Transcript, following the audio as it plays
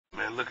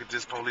man, look at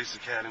this police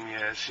academy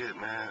ass shit,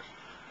 man.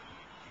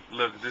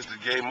 Look, this is the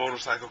Gay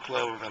Motorcycle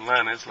Club of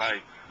Atlanta. It's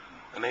like,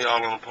 and they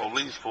all on the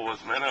police force,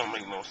 man. That don't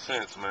make no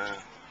sense, man.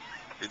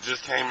 It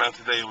just came out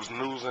today. It was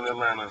news in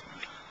Atlanta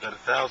that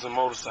 1,000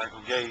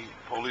 motorcycle gay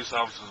police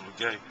officers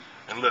were gay.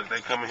 And look,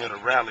 they coming here to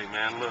rally,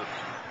 man. Look,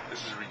 this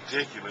is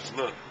ridiculous.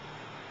 Look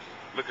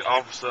at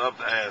Officer Up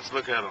the Ass.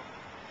 Look at him.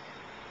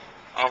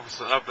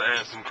 Officer Up the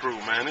Ass and crew,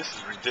 man. This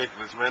is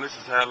ridiculous, man. This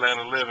is how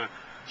Atlanta living.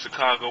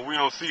 Chicago, we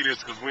don't see this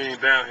because we ain't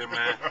down here,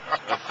 man.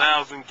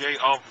 1,000 gay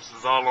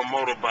officers all on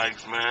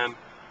motorbikes, man.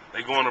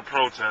 They going to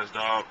protest,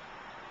 dog.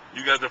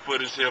 You got the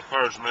footage here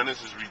first, man.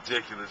 This is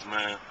ridiculous,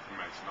 man. It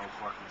makes no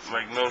fucking sense.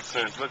 Make no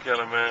sense. Look at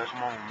them, man.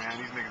 Come on, man.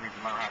 These niggas need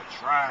to learn how to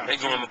drive. They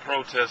going to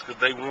protest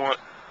because they want,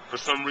 for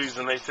some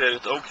reason, they said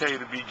it's okay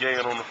to be gay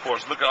and on the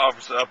force. Look at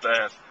Officer Up the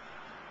Ass.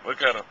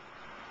 Look at him.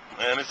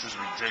 Man, this is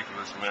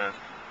ridiculous, man.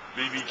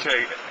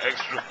 BBK,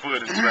 extra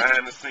footage,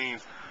 behind the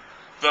scenes.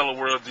 Fellow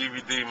World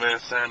DVD, man,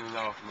 signing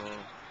off, man.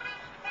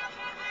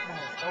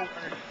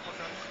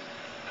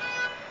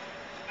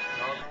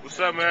 What's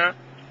up, man?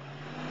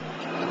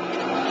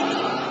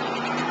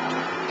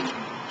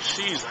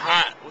 She's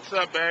hot. What's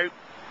up, babe?